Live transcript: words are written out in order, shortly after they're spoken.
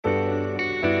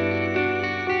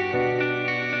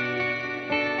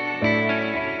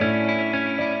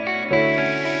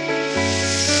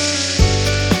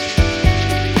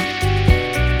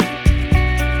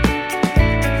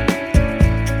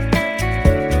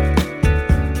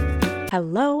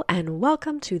Hello, and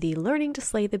welcome to the Learning to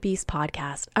Slay the Beast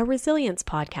podcast, a resilience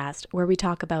podcast where we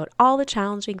talk about all the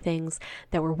challenging things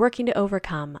that we're working to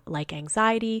overcome, like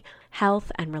anxiety, health,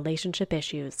 and relationship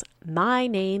issues. My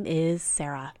name is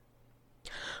Sarah.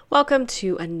 Welcome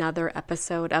to another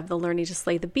episode of the Learning to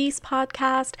Slay the Beast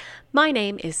podcast. My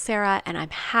name is Sarah, and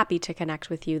I'm happy to connect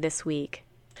with you this week.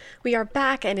 We are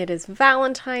back, and it is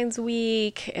Valentine's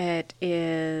week. It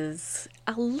is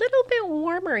a little bit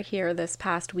warmer here this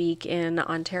past week in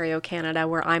Ontario, Canada,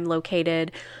 where I'm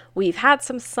located. We've had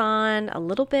some sun, a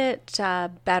little bit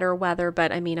better weather,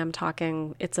 but I'm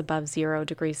talking it's above 0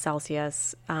 degrees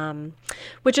Celsius,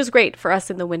 which is great for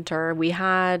us in the winter. We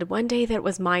had one day that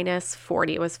was minus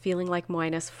 40. It was feeling like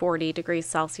minus 40 degrees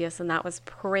Celsius, and that was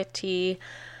pretty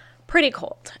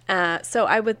cold. So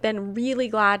I would been really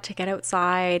glad to get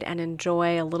outside and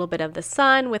enjoy a little bit of the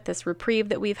sun with this reprieve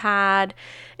that we've had.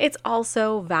 It's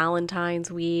also Valentine's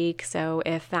week. So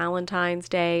if Valentine's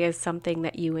Day is something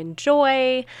that you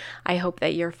enjoy, I hope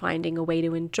that you're finding a way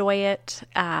to enjoy it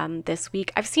this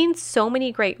week. I've seen so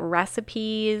many great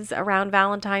recipes around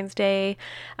Valentine's Day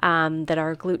that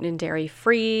are gluten and dairy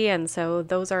free. And so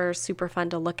those are super fun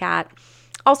to look at.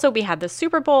 Also, we had the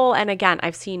Super Bowl, and again,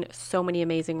 I've seen so many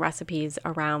amazing recipes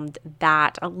around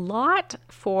that. A lot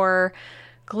for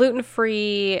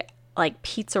gluten-free, like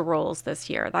pizza rolls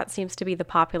this year. That seems to be the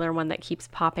popular one that keeps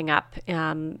popping up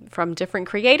from different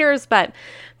creators, but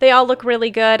they all look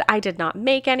really good. I did not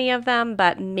make any of them,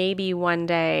 but maybe one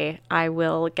day I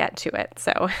will get to it.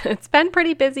 So it's been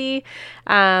pretty busy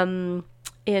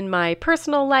in my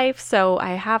personal life, so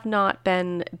I have not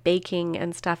been baking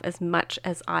and stuff as much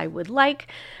as I would like,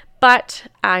 but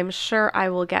I'm sure I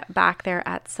will get back there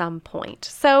at some point.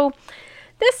 So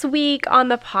this week on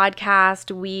the podcast,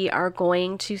 we are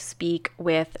going to speak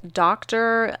with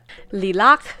Dr.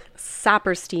 Lilach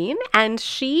Saperstein, and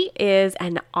she is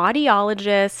an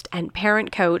audiologist and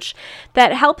parent coach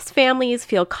that helps families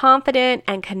feel confident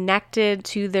and connected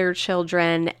to their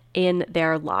children in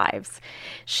their lives.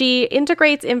 She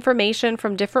integrates information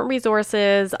from different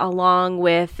resources along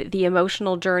with the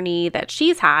emotional journey that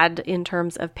she's had in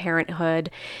terms of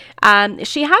parenthood.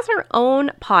 She has her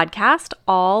own podcast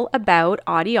all about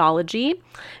audiology,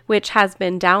 which has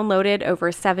been downloaded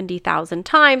over 70,000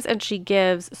 times, and she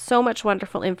gives so much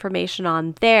wonderful information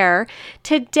on there.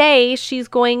 Today, she's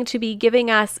going to be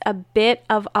giving us a bit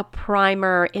of a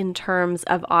primer in terms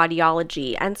of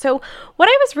audiology. And so what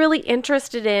I was really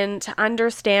interested in to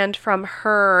understand from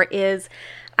her is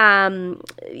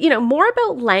more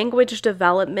about language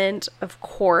development, of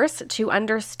course, to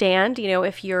understand,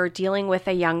 if you're dealing with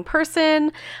a young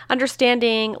person,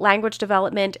 understanding language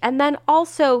development, and then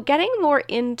also getting more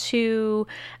into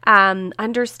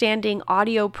understanding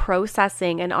audio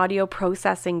processing and audio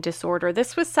processing disorder.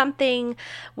 This was something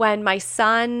when my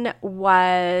son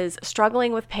was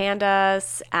struggling with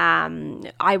PANDAS,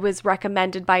 I was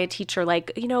recommended by a teacher,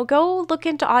 go look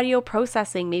into audio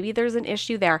processing. Maybe there's an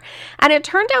issue there. And it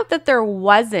turned out that there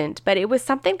wasn't, but it was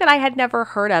something that I had never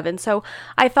heard of. And so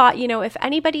I thought, if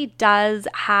anybody does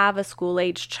have a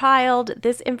school-age child,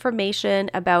 this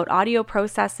information about audio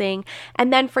processing,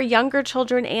 and then for younger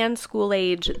children and school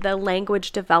age, the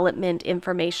language development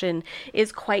information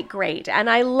is quite great. And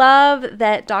I love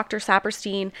that Dr.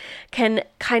 Saperstein can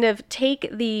kind of take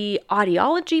the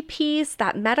audiology piece,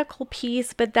 that medical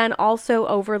piece, but then also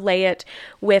overlay it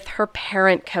with her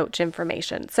parent coach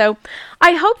information. So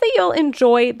I hope that you'll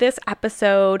enjoy this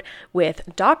episode with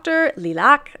Dr.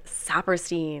 Lilach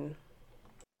Saperstein.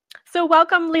 So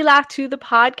welcome, Lilach, to the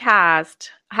podcast.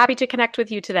 Happy to connect with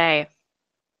you today.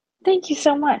 Thank you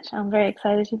so much. I'm very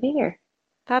excited to be here.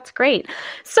 That's great.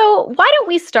 So why don't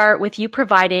we start with you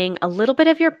providing a little bit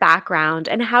of your background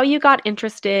and how you got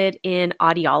interested in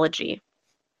audiology?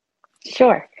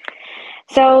 Sure.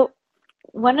 So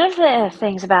one of the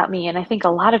things about me, and I think a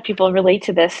lot of people relate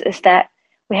to this, is that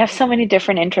we have so many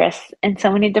different interests and so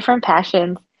many different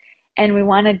passions, and we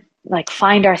want to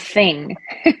find our thing.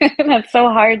 That's so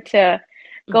hard to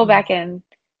go back in,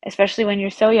 especially when you're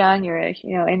so young.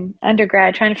 You're in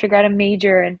undergrad trying to figure out a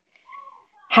major and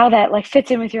how that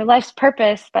fits in with your life's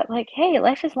purpose. But hey,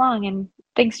 life is long and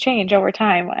things change over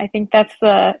time. I think that's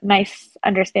the nice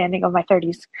understanding of my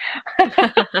 30s.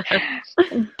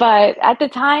 But at the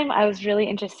time, I was really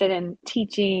interested in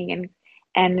teaching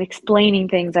and explaining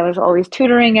things. I was always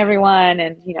tutoring everyone,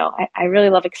 and I really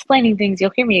love explaining things.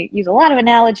 You'll hear me use a lot of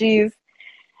analogies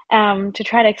to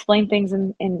try to explain things.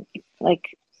 And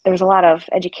there was a lot of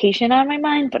education on my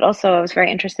mind, but also I was very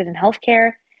interested in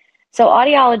healthcare. So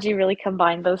audiology really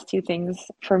combined those two things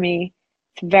for me.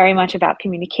 It's very much about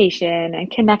communication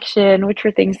and connection, which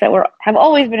were things that have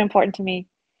always been important to me.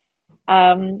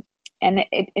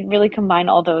 it really combined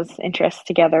all those interests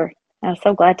together. And I'm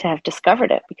so glad to have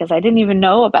discovered it because I didn't even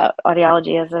know about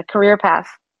audiology as a career path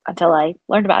until I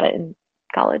learned about it in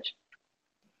college.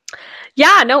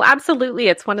 Yeah, no, absolutely.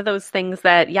 It's one of those things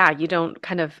that, yeah, you don't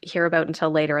kind of hear about until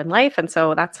later in life. And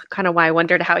so that's kind of why I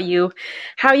wondered how you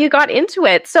got into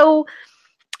it. So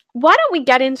why don't we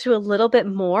get into a little bit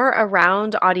more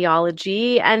around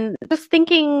audiology and just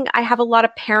thinking I have a lot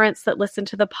of parents that listen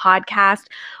to the podcast.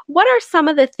 What are some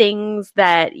of the things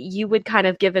that you would kind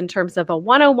of give in terms of a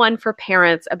 101 for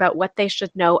parents about what they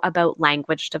should know about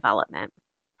language development?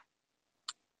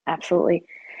 Absolutely.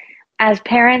 As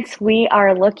parents, we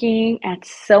are looking at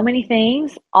so many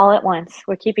things all at once.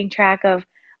 We're keeping track of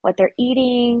what they're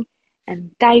eating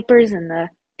and diapers and the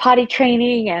potty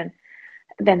training. And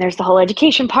then there's the whole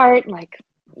education part, like,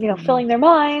 filling their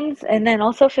minds and then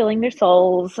also filling their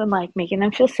souls and like making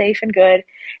them feel safe and good.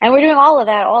 And we're doing all of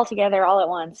that all together all at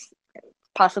once,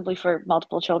 possibly for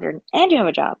multiple children. And you have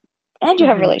a job and you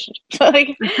have relationships.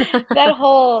 Like that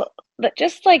whole, but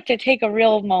just like to take a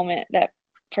real moment that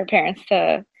for parents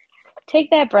to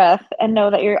take that breath and know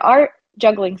that you are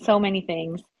juggling so many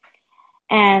things.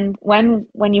 And when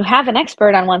you have an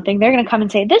expert on one thing, they're going to come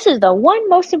and say, this is the one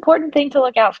most important thing to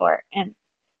look out for. And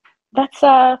that's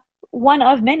one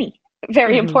of many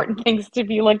very important things to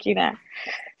be looking at.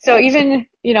 So even,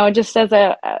 just as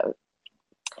a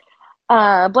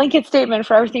blanket statement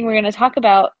for everything we're going to talk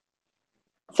about.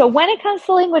 So when it comes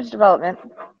to language development,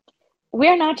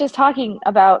 we're not just talking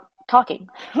about talking.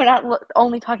 We're not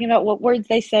only talking about what words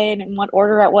they say and in what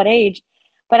order at what age,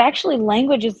 but actually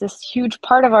language is this huge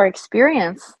part of our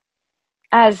experience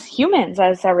as humans,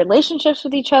 as our relationships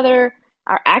with each other,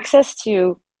 our access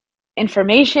to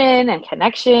information and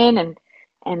connection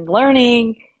and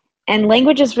learning. And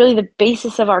language is really the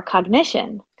basis of our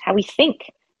cognition, how we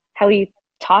think, how we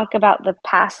talk about the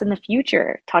past and the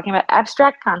future, talking about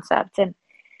abstract concepts. And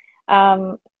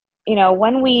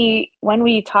when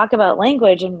we talk about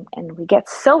language and we get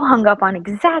so hung up on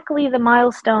exactly the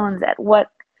milestones at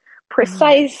what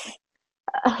precise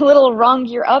little rung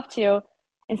you're up to,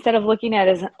 instead of looking at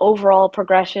it as an overall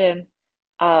progression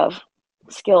of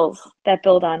skills that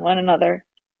build on one another.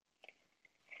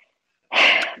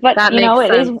 But that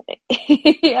it is,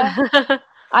 yeah.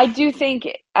 I do think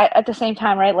at the same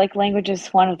time, right, like language is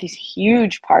one of these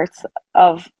huge parts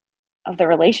of the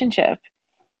relationship.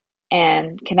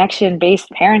 And connection-based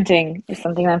parenting is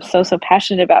something that I'm so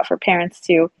passionate about for parents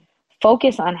to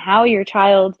focus on how your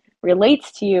child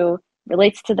relates to you,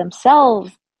 relates to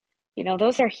themselves.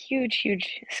 Those are huge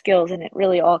skills, and it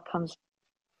really all comes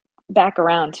back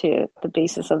around to the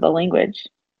basis of the language.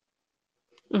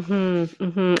 And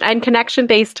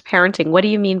connection-based parenting, what do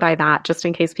you mean by that, just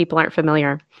in case people aren't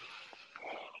familiar?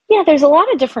 Yeah, there's a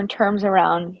lot of different terms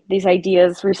around these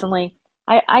ideas recently.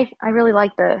 I really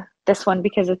like this one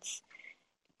because it's,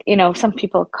 some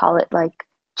people call it like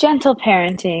gentle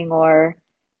parenting, or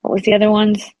what was the other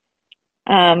ones?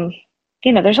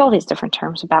 There's all these different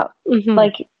terms about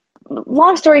like,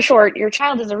 long story short, your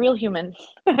child is a real human,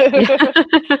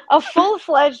 a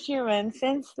full-fledged human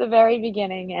since the very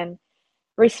beginning, and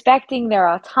respecting their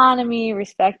autonomy,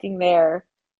 respecting their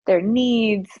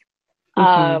needs,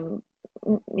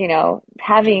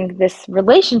 having this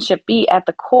relationship be at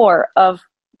the core of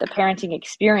the parenting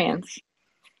experience,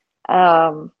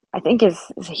 I think is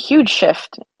a huge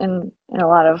shift in a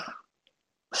lot of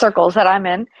circles that I'm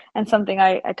in, and something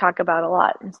I talk about a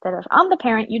lot. Instead of, I'm the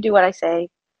parent, you do what I say,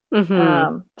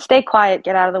 stay quiet,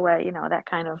 get out of the way, that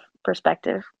kind of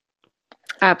perspective.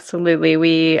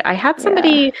 Absolutely. I had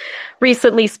somebody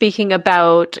recently speaking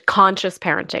about conscious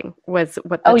parenting was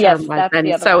what the term was.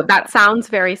 And so that sounds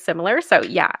very similar. So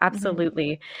yeah,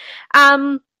 absolutely.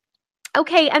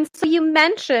 Okay. And so you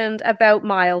mentioned about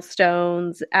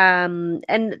milestones. And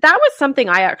that was something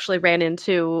I actually ran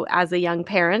into as a young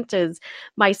parent, is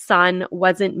my son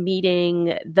wasn't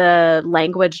meeting the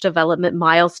language development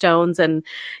milestones, and,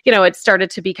 it started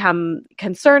to become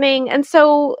concerning. And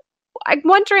so I'm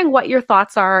wondering what your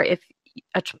thoughts are if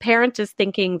a parent is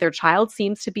thinking their child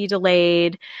seems to be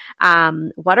delayed.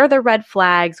 What are the red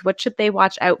flags? What should they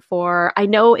watch out for? I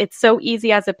know it's so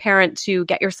easy as a parent to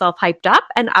get yourself hyped up,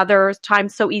 and other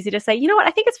times so easy to say, you know what,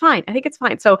 I think it's fine. I think it's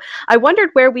fine. So I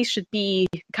wondered where we should be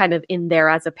kind of in there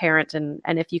as a parent, and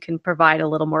if you can provide a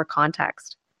little more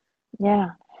context. Yeah.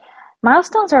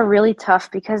 Milestones are really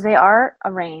tough because they are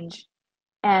a range,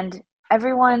 and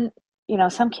everyone,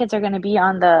 some kids are going to be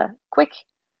on the quick,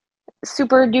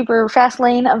 super duper fast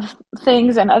lane of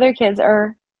things, and other kids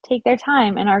take their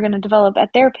time and are going to develop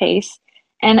at their pace,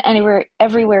 and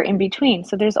everywhere in between.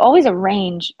 So there's always a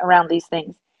range around these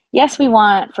things. Yes, we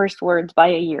want first words by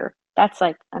a year. That's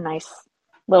like a nice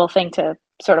little thing to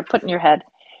sort of put in your head.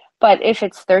 But if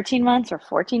it's 13 months or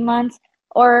 14 months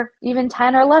or even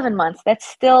 10 or 11 months, that's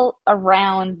still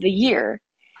around the year.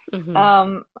 Hmm.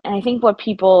 And I think what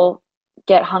people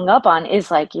get hung up on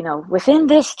is like, within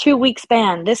this 2 week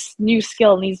span, this new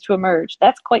skill needs to emerge.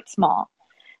 That's quite small.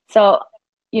 So,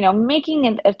 making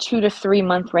it a 2 to 3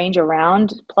 month range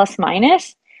around plus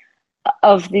minus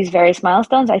of these various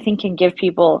milestones, I think can give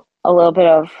people a little bit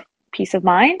of peace of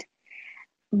mind.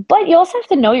 But you also have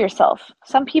to know yourself.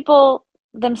 Some people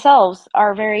themselves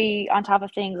are very on top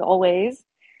of things always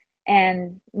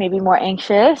and maybe more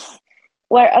anxious,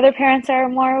 where other parents are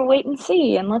more wait and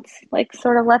see and let's like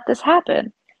sort of let this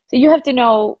happen. So you have to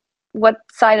know what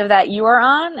side of that you are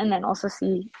on and then also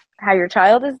see how your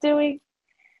child is doing.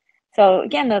 So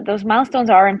again, those milestones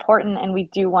are important and we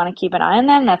do want to keep an eye on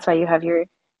them. That's why you have your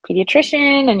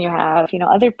pediatrician and you have,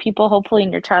 other people hopefully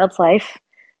in your child's life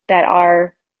that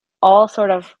are all sort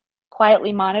of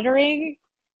quietly monitoring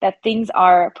that things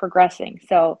are progressing.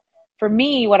 So for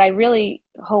me, what I really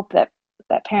hope that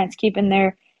parents keep in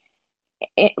their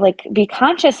like be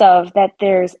conscious of that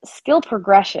there's skill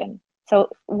progression. So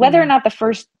whether or Hmm. not the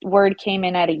first word came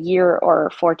in at a year or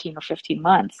 14 or 15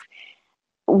 months,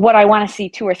 what I want to see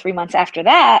 2 or 3 months after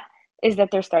that is that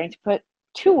they're starting to put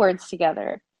two words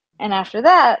together. And after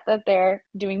that, that they're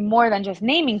doing more than just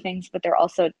naming things, but they're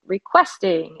also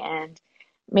requesting and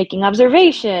making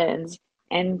observations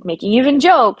and making even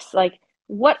jokes. Like,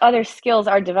 what other skills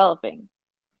are developing?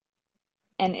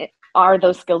 And are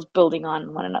those skills building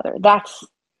on one another? That's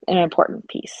an important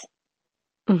piece.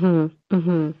 Hmm.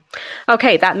 Hmm.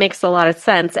 Okay, that makes a lot of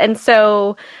sense. And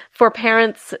so for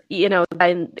parents,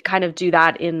 then kind of do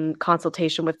that in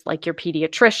consultation with like your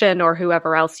pediatrician or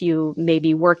whoever else you may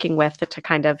be working with to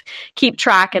kind of keep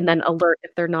track and then alert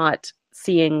if they're not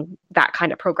seeing that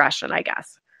kind of progression, I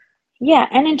guess. Yeah,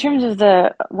 and in terms of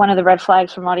the one of the red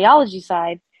flags from audiology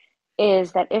side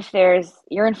is that if there's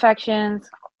ear infections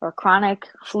or chronic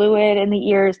fluid in the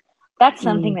ears, that's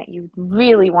something Mm. that you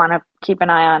really want to keep an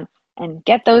eye on and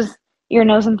get those ear,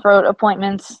 nose, and throat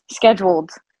appointments scheduled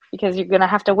because you're going to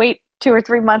have to wait 2 or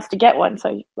 3 months to get one.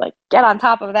 So, like, get on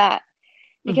top of that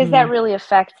because that Hmm. really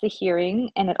affects the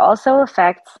hearing and it also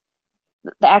affects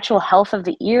the actual health of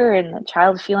the ear and the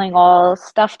child feeling all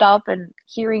stuffed up and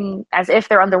hearing as if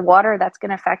they're underwater. That's going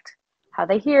to affect how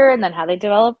they hear and then how they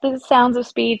develop the sounds of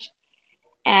speech.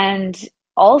 And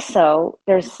also,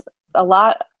 there's a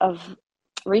lot of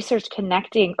research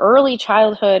connecting early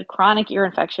childhood chronic ear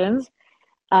infections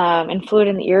and fluid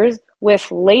in the ears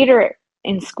with later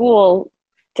in school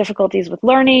difficulties with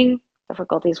learning,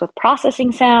 difficulties with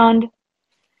processing sound.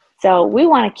 So we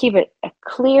want to keep it a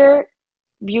clear,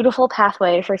 beautiful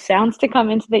pathway for sounds to come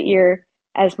into the ear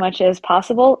as much as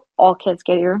possible. All kids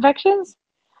get ear infections.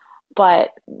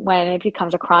 But when it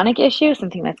becomes a chronic issue,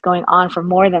 something that's going on for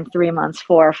more than 3 months,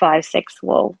 4, 5, 6,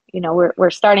 well, we're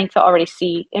starting to already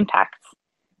see impacts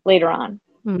later on.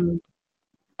 Mm.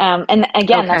 And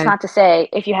again, that's Okay. not to say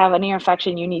if you have an ear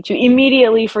infection, you need to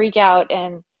immediately freak out.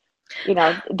 And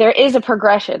there is a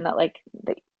progression that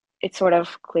it sort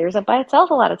of clears up by itself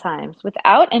a lot of times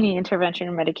without any intervention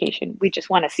or medication. We just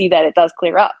want to see that it does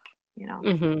clear up.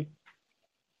 Hmm.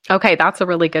 Okay, that's a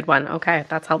really good one. Okay,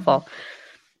 that's Mhm. helpful.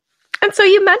 And so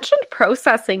you mentioned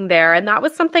processing there, and that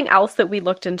was something else that we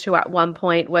looked into at one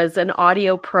point was an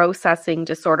audio processing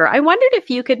disorder. I wondered if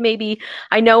you could maybe,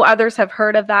 I know others have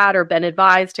heard of that or been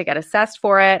advised to get assessed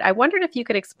for it. I wondered if you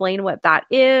could explain what that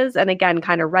is, and again,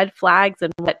 kind of red flags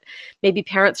and what maybe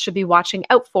parents should be watching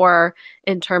out for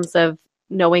in terms of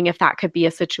knowing if that could be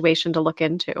a situation to look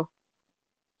into.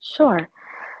 Sure.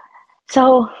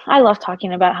 So I love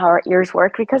talking about how our ears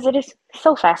work because it is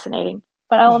so fascinating.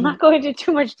 But I will Hmm. not go into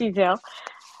too much detail.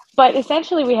 But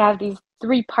essentially, we have these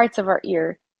three parts of our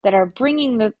ear that are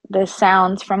bringing the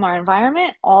sounds from our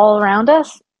environment all around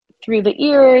us through the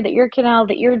ear canal,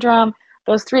 the eardrum,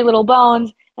 those three little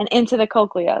bones, and into the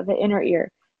cochlea, the inner ear.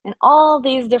 And all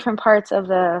these different parts of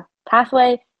the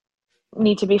pathway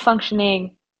need to be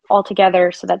functioning all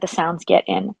together so that the sounds get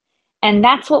in. And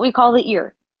that's what we call the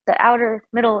ear, the outer,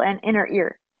 middle, and inner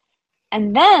ear.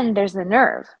 And then there's the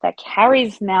nerve that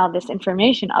carries now this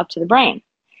information up to the brain.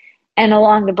 And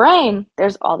along the brain,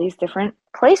 there's all these different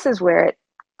places where it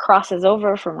crosses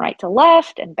over from right to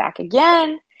left and back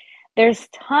again. There's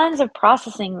tons of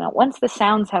processing that once the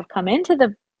sounds have come into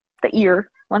the ear,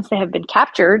 once they have been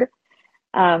captured,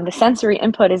 the sensory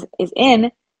input is in.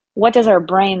 What does our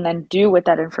brain then do with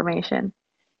that information?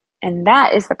 And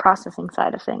that is the processing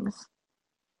side of things.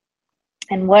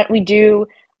 And what we do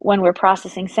when we're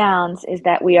processing sounds is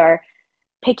that we are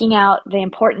picking out the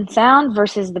important sound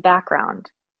versus the background.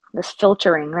 this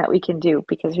filtering that we can do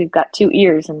because we've got two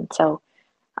ears. And so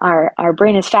our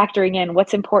brain is factoring in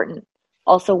what's important.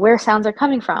 Also, where sounds are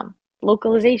coming from.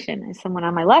 Localization. Is someone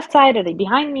on my left side? Are they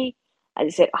behind me?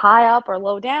 Is it high up or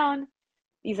low down?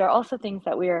 These are also things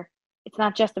that it's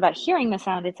not just about hearing the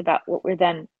sound, it's about what we're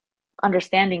then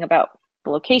understanding about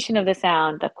the location of the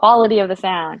sound, the quality of the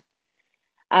sound.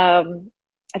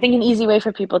 I think an easy way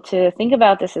for people to think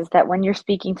about this is that when you're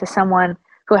speaking to someone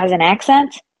who has an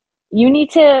accent, you need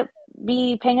to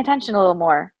be paying attention a little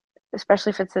more, especially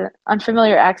if it's an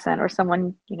unfamiliar accent or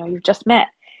someone, you've just met.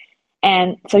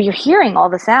 And so you're hearing all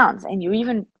the sounds and you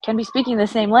even can be speaking the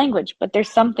same language, but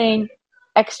there's something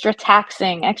extra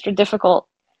taxing, extra difficult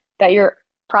that your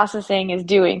processing is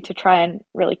doing to try and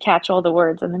really catch all the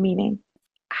words and the meaning.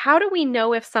 How do we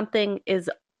know if something is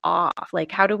off?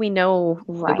 Like, how do we know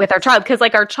Right. with our child? Because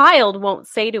like our child won't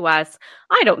say to us,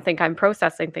 I don't think I'm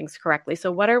processing things correctly.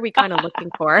 So what are we kind of looking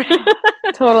for?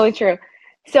 Totally true.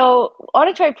 So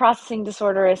auditory processing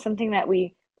disorder is something that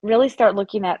we really start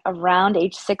looking at around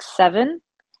age 6, 7.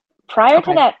 Prior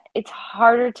to that, it's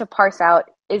harder to parse out,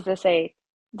 is this a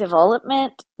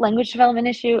language development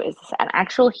issue? Is this an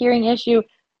actual hearing issue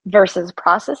versus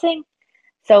processing?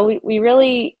 So we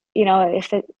really,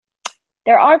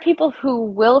 there are people who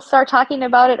will start talking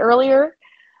about it earlier,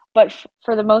 but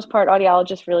for the most part,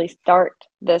 audiologists really start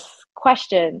this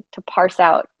question to parse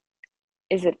out,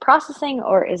 is it processing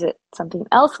or is it something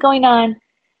else going on?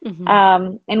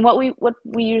 Mm-hmm. And what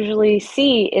we usually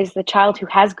see is the child who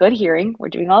has good hearing. We're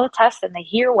doing all the tests and they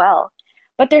hear well,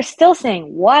 but they're still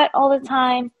saying what all the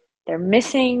time. They're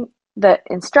missing the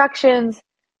instructions.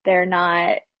 They're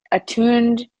not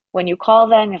attuned when you call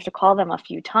them. You have to call them a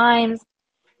few times.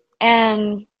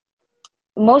 And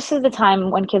most of the time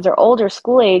when kids are older,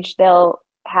 school age, they'll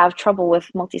have trouble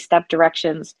with multi-step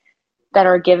directions that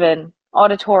are given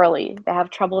auditorily. They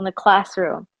have trouble in the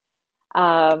classroom.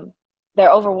 They're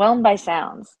overwhelmed by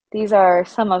sounds. These are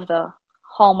some of the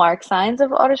hallmark signs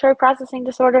of auditory processing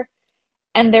disorder.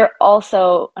 And they're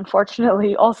also,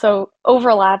 unfortunately, also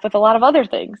overlap with a lot of other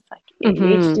things like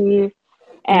ADHD.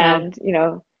 And,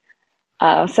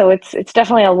 so it's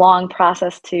definitely a long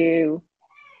process to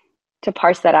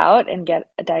parse that out and get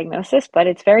a diagnosis, but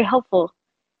it's very helpful.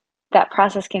 That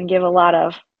process can give a lot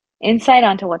of insight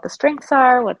onto what the strengths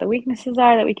are, what the weaknesses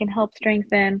are that we can help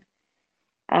strengthen.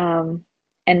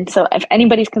 And so if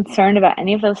anybody's concerned about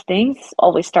any of those things,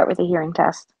 always start with a hearing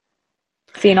test.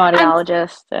 See an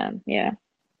audiologist and yeah.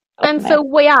 And so,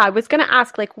 well, yeah, I was going to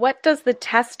ask, like, what does the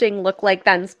testing look like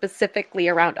then specifically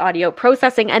around audio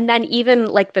processing? And then even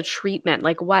like the treatment,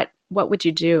 like what would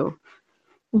you do?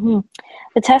 Mm-hmm.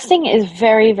 The testing is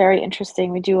very, very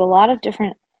interesting. We do a lot of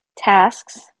different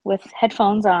tasks with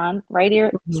headphones on, right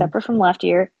ear separate from left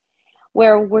ear,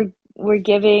 where we're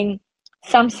giving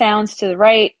some sounds to the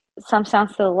right, some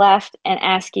sounds to the left, and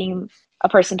asking a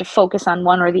person to focus on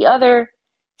one or the other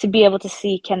to be able to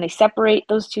see, can they separate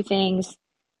those two things?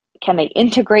 Can they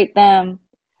integrate them?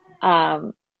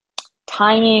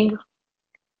 Timing,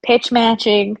 pitch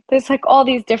matching. There's like all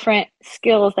these different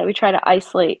skills that we try to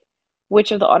isolate.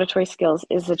 Which of the auditory skills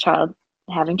is the child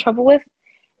having trouble with?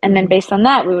 And then based on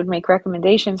that, we would make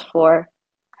recommendations for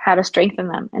how to strengthen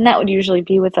them. And that would usually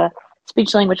be with a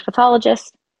speech language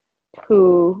pathologist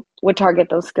who would target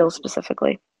those skills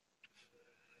specifically.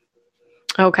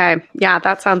 Okay. Yeah,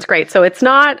 that sounds great. So it's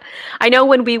not, I know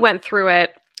when we went through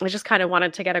it, I just kind of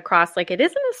wanted to get across, like, it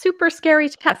isn't a super scary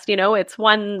test, it's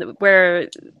one where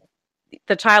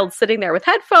the child's sitting there with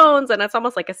headphones and it's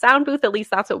almost like a sound booth. At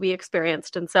least that's what we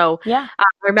experienced. And so I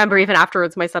remember even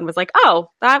afterwards, my son was like, oh,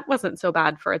 that wasn't so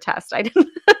bad for a test. I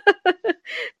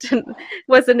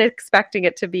wasn't expecting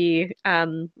it to be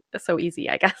so easy,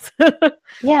 I guess.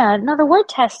 Yeah. No, the word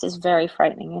test is very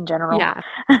frightening in general. Yeah.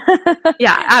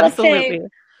 Yeah, absolutely.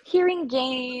 Hearing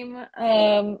game,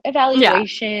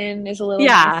 evaluation is a little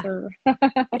nicer.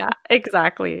 Yeah,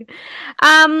 exactly.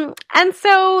 And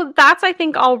so that's, I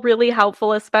think, all really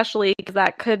helpful, especially because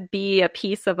that could be a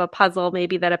piece of a puzzle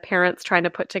maybe that a parent's trying to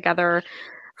put together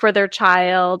for their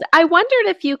child. I wondered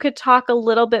if you could talk a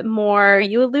little bit more.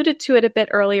 You alluded to it a bit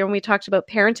earlier when we talked about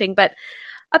parenting, but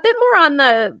a bit more on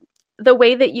the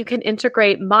way that you can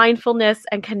integrate mindfulness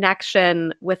and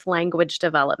connection with language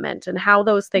development and how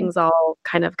those things all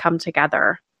kind of come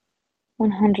together.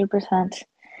 100%.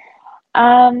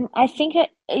 I think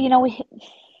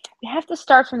we have to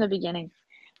start from the beginning,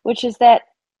 which is that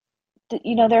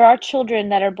there are children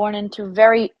that are born into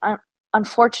very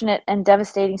unfortunate and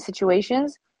devastating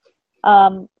situations,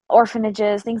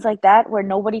 orphanages, things like that, where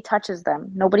nobody touches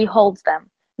them, nobody holds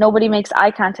them, nobody makes eye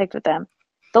contact with them.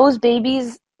 Those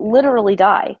babies literally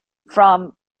die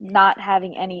from not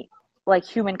having any like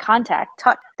human contact,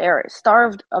 touch. They're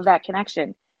starved of that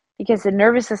connection because the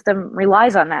nervous system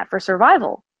relies on that for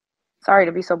survival. Sorry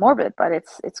to be so morbid, but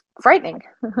it's frightening.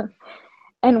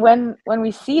 And when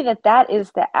we see that that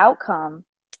is the outcome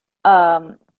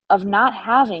of not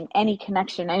having any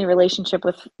connection, any relationship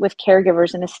with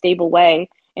caregivers in a stable way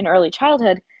in early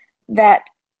childhood, that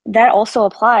that also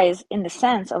applies in the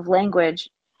sense of language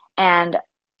and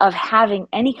of having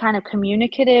any kind of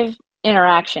communicative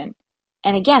interaction.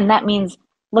 And again, that means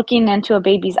looking into a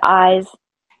baby's eyes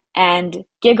and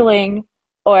giggling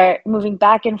or moving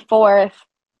back and forth,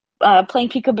 playing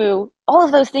peekaboo. All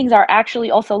of those things are actually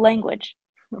also language,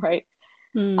 right?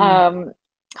 Mm. Um,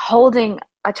 Holding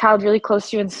a child really close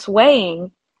to you and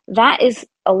swaying, that is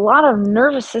a lot of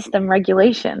nervous system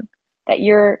regulation that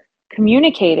you're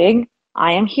communicating.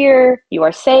 I am here, you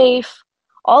are safe.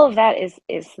 All of that is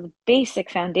the basic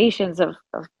foundations of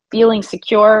feeling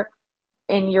secure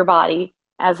in your body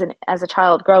as a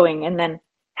child growing, and then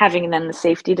having then the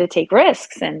safety to take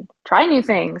risks and try new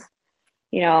things.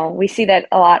 We see that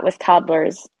a lot with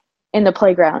toddlers in the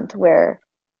playground, where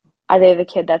are they the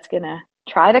kid that's gonna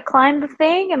try to climb the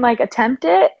thing and like attempt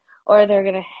it, or they're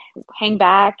gonna hang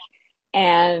back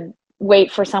and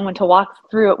wait for someone to walk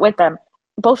through it with them?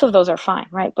 Both of those are fine,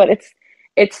 right? But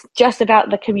it's just about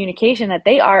the communication, that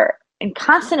they are in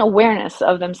constant awareness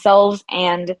of themselves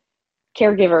and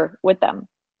caregiver with them,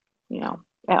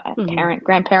 Mhm. parent,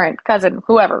 grandparent, cousin,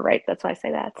 whoever, right? That's why I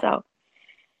say that. So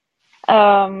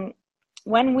um,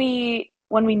 when we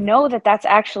know that that's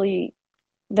actually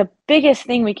the biggest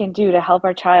thing we can do to help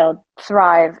our child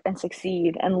thrive and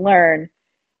succeed and learn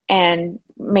and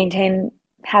maintain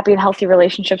happy and healthy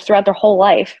relationships throughout their whole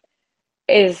life,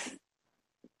 is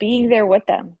being there with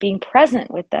them, being present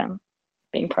with them,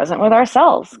 being present with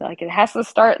ourselves. Like, it has to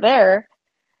start there.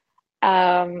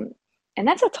 Um, and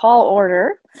that's a tall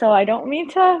order. So I don't mean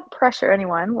to pressure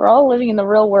anyone. We're all living in the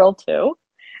real world too.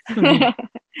 Mhm.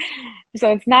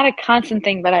 So it's not a constant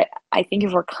thing, but I think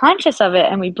if we're conscious of it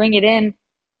and we bring it in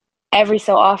every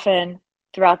so often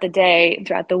throughout the day,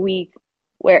 throughout the week,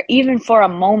 where even for a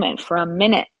moment, for a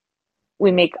minute,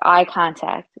 we make eye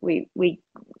contact, we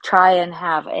try and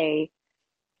have a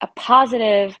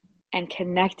positive and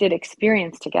connected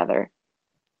experience together.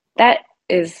 That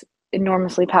is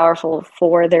enormously powerful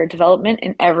for their development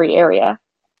in every area.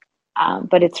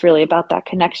 But it's really about that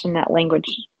connection, that language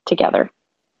together.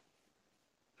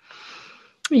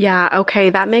 Yeah, okay,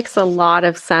 that makes a lot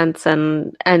of sense,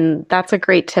 and that's a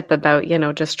great tip about,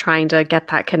 just trying to get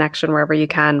that connection wherever you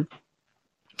can.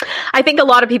 I think a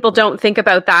lot of people don't think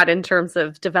about that in terms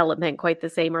of development quite the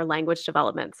same, or language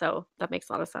development, so that makes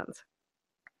a lot of sense.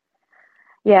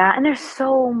 Yeah, and there's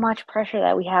so much pressure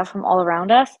that we have from all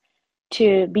around us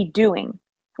to be doing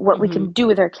what we Hmm. can do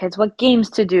with our kids, what games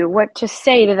to do, what to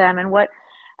say to them, and what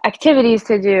activities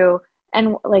to do.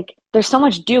 And like, there's so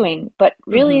much doing, but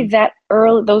really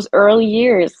Hmm. those early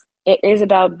years, it is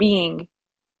about being.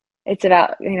 It's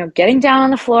about, getting down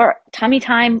on the floor, tummy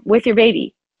time with your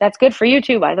baby. That's good for you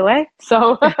too, by the way.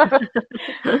 So,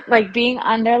 like, being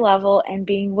on their level and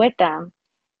being with them,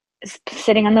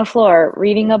 sitting on the floor,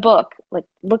 reading a book, like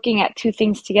looking at two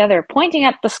things together, pointing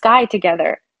at the sky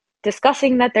together,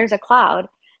 discussing that there's a cloud.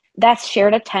 That's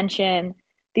shared attention.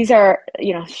 These are,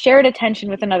 shared attention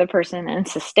with another person and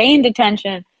sustained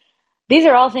attention. These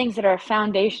are all things that are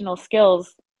foundational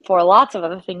skills for lots of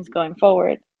other things going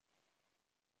forward.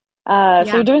 So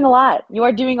Yeah. you're doing a lot. You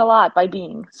are doing a lot by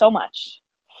being so much.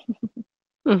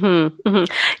 Hmm. Hmm.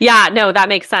 Yeah, no, that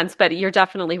makes sense. But you're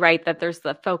definitely right that there's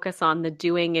the focus on the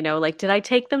doing, like, did I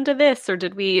take them to this, or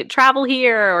did we travel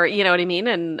here, or you know what I mean?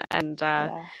 And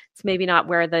Yeah, it's maybe not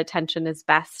where the attention is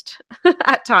best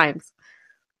at times.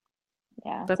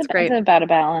 yeah. That's It's great. about a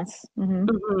balance. Hmm.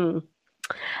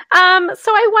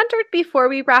 So I wondered, before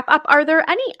we wrap up, are there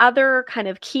any other kind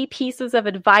of key pieces of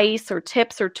advice or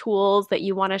tips or tools that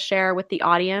you want to share with the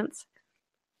audience?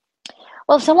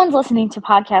 Well, if someone's listening to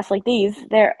podcasts like these,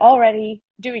 they're already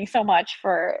doing so much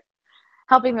for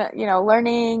helping the,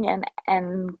 learning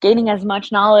and gaining as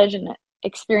much knowledge and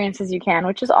experience as you can,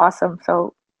 which is awesome.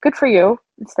 So good for you.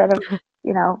 Instead of,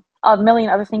 a million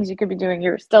other things you could be doing,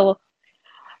 you're still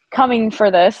coming for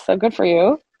this. So good for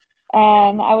you.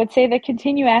 And I would say that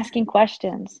continue asking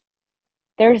questions.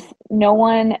 There's no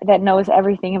one that knows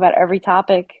everything about every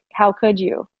topic. How could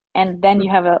you? And then you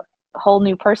have a whole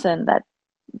new person that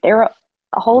they're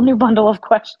a whole new bundle of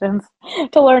questions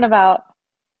to learn about.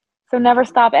 So never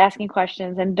stop asking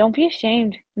questions, and don't be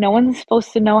ashamed. No one's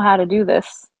supposed to know how to do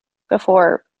this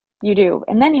before you do.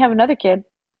 And then you have another kid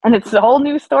and it's a whole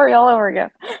new story all over again.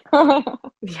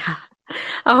 Yeah.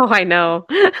 Oh, I know.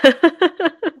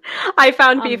 I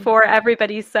found Um, before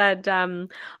everybody said, oh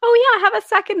yeah, have a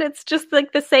second. It's just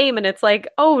like the same. And it's like,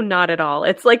 oh, not at all.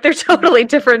 It's like they're totally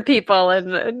different people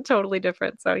and totally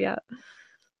different. So yeah.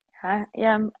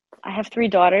 yeah, I have three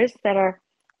daughters that are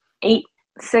 8,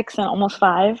 6, and almost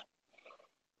 5.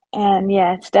 And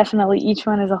yeah, it's definitely each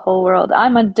one is a whole world.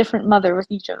 I'm a different mother with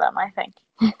each of them, I think.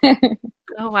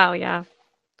 Oh wow, yeah.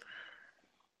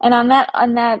 And on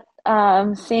that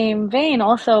same vein,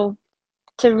 also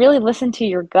to really listen to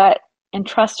your gut and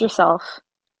trust yourself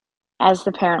as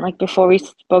the parent. Like before, we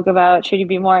spoke about should you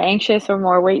be more anxious or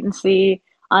more wait and see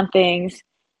on things.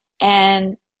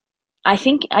 And I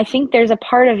think there's a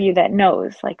part of you that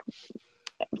knows like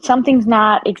something's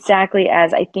not exactly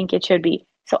as I think it should be.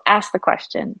 So ask the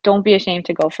question. Don't be ashamed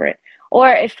to go for it. Or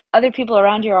if other people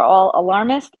around you are all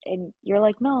alarmist and you're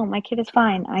like, no, my kid is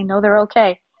fine. I know they're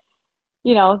okay.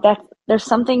 That there's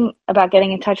something about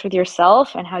getting in touch with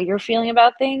yourself and how you're feeling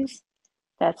about things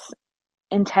that's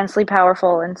intensely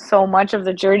powerful. And so much of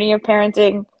the journey of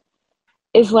parenting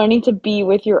is learning to be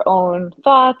with your own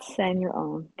thoughts and your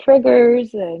own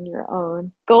triggers and your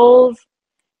own goals.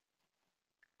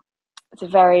 It's a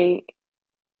very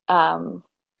um,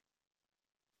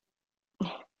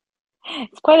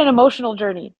 it's quite an emotional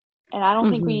journey, and I don't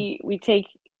think Hmm. we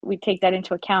take that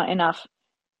into account enough,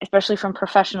 especially from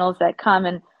professionals that come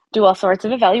and do all sorts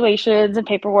of evaluations and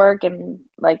paperwork and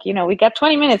like we got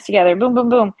 20 minutes together, boom, boom,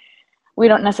 boom. We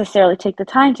don't necessarily take the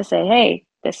time to say, hey,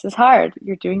 this is hard,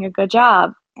 you're doing a good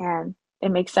job, and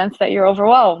it makes sense that you're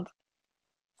overwhelmed.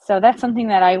 So that's something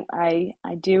that I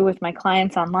do with my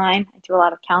clients online. I do a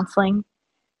lot of counseling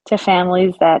to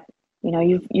families that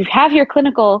you have your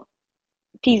clinical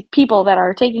people that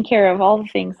are taking care of all the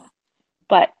things,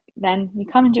 but then you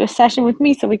come into a session with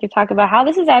me so we can talk about how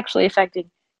this is actually affecting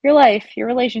your life, your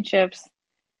relationships,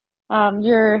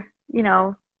 your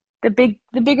the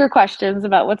bigger questions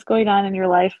about what's going on in your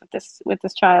life with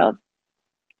this child.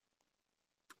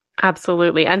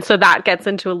 Absolutely. And so that gets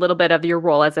into a little bit of your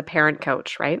role as a parent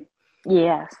coach, right?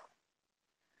 Yes,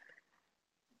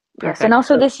 yes, and Perfect.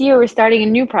 also this year we're starting a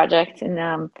new project in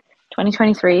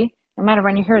 2023. No matter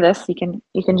when you hear this, you can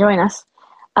join us.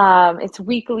 It's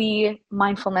weekly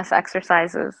mindfulness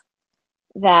exercises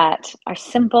that are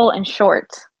simple and short.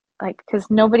 Like, because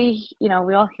nobody, we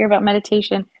all hear about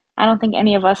meditation. I don't think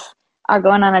any of us are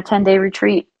going on a 10-day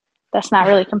retreat. That's not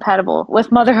really compatible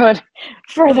with motherhood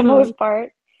for the Mhm. most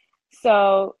part.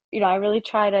 So, I really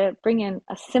try to bring in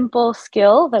a simple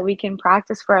skill that we can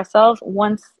practice for ourselves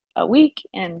once a week.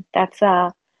 And that's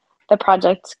the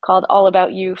project called All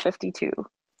About You 52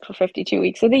 for 52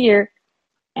 weeks of the year.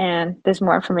 And there's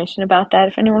more information about that.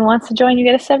 If anyone wants to join, you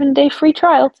get a 7-day free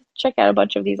trial to check out a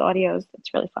bunch of these audios.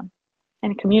 It's really fun.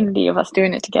 And a community of us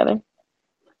doing it together.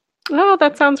 Oh,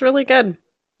 that sounds really good.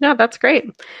 Yeah, that's great.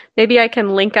 Maybe I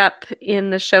can link up in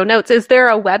the show notes. Is there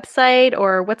a website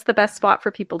or what's the best spot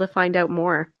for people to find out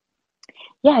more?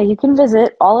 Yeah, you can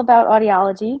visit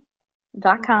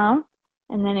allaboutaudiology.com.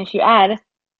 And then if you add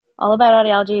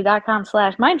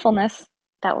allaboutaudiology.com/mindfulness,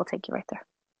 that will take you right there.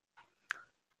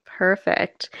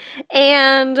 Perfect.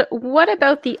 And what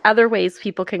about the other ways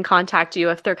people can contact you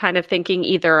if they're kind of thinking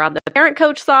either on the parent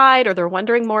coach side or they're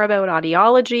wondering more about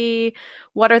audiology?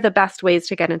 What are the best ways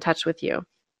to get in touch with you?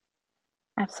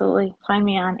 Absolutely. Find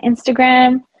me on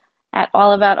Instagram at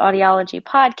All About Audiology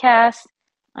Podcast,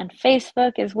 on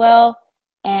Facebook as well.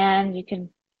 And you can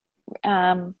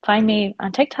find me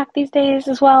on TikTok these days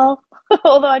as well,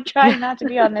 although I'm trying not to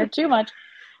be on there too much.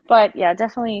 But yeah,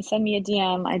 definitely send me a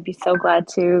DM. I'd be so glad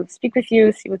to speak with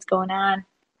you, see what's going on,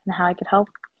 and how I could help.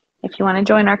 If you want to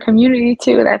join our community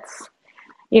too, that's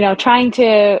trying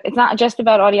to. It's not just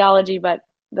about audiology, but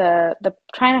the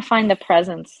trying to find the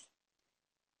presence,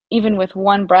 even with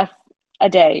one breath a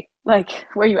day, like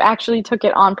where you actually took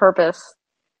it on purpose.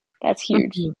 That's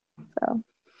huge. Mhm. So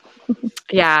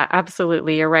Yeah,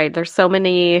 absolutely. You're right. There's so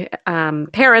many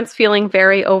parents feeling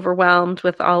very overwhelmed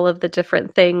with all of the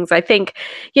different things. I think,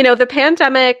 the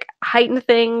pandemic heightened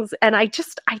things, and I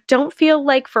don't feel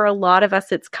like for a lot of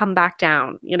us it's come back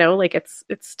down. Like it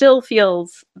still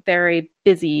feels very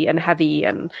busy and heavy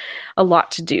and a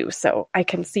lot to do. So I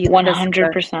can see that this is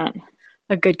 100%.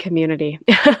 a good community.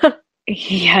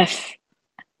 Yes,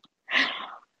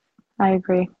 I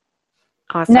agree.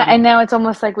 Awesome. And now it's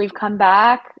almost like we've come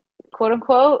back, quote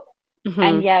unquote,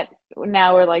 and Hmm. yet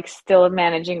now we're like still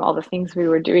managing all the things we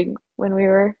were doing when we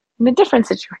were in a different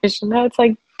situation. Now it's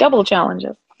like double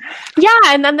challenges. Yeah,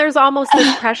 and then there's almost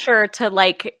this pressure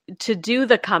to do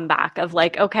the comeback of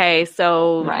like, okay,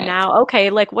 so Right. now, okay,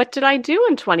 like what did I do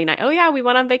in 29? Oh yeah, we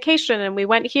went on vacation and we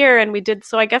went here and we did,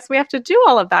 so I guess we have to do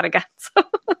all of that again.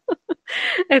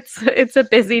 It's a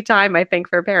busy time, I think,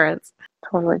 for parents.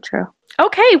 Totally true.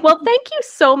 Okay, well, thank you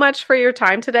so much for your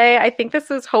time today. I think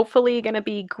this is hopefully going to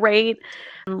be great,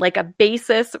 like a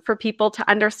basis for people to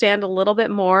understand a little bit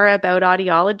more about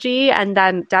audiology, and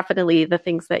then definitely the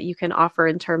things that you can offer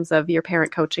in terms of your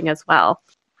parent coaching as well.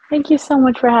 Thank you so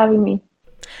much for having me.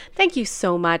 Thank you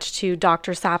so much to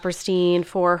Dr. Saperstein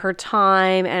for her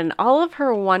time and all of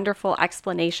her wonderful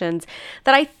explanations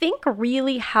that I think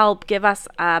really help give us,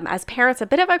 as parents, a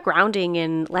bit of a grounding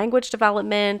in language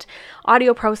development,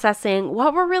 audio processing,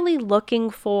 what we're really looking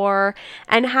for,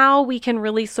 and how we can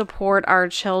really support our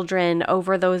children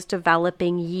over those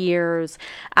developing years.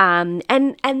 And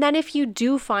then if you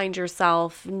do find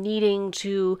yourself needing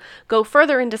to go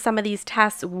further into some of these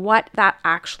tests, what that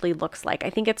actually looks like. I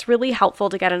think it's really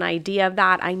helpful to get an idea of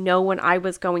that. I know when I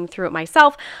was going through it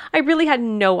myself, I really had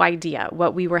no idea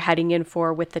what we were heading in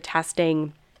for with the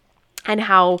testing and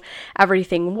how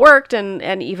everything worked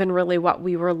and even really what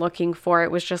we were looking for.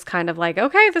 It was just kind of like,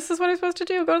 okay, this is what I'm supposed to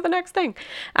do. Go to the next thing.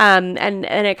 And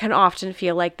it can often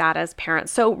feel like that as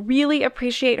parents. So really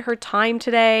appreciate her time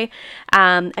today.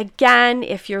 Again,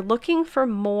 if you're looking for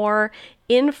more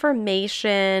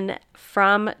information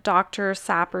from Dr.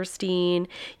 Saperstein,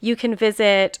 you can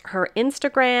visit her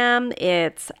Instagram.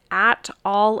 It's at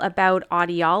All About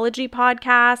Audiology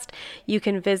Podcast. You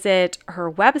can visit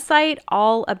her website,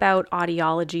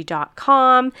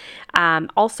 allaboutaudiology.com.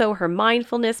 Also, her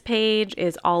mindfulness page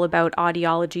is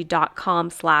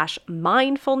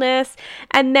allaboutaudiology.com/mindfulness.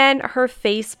 And then her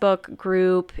Facebook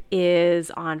group is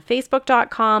on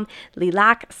facebook.com,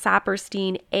 Lilac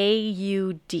Saperstein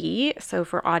AUD, so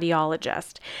for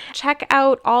audiologist. Check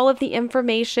out all of the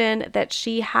information that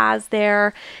she has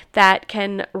there that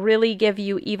can really give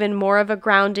you even more of a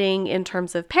grounding in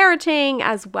terms of parenting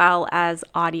as well as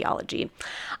audiology.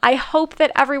 I hope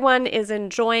that everyone is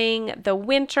enjoying the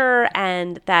winter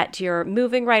and that you're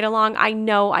moving right along. I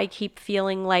know I keep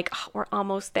feeling like we're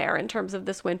almost there in terms of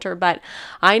this winter, but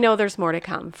I know there's more to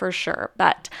come for sure.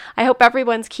 But I hope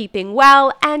everyone's keeping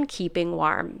well and keeping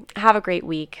warm. Have a great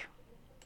week.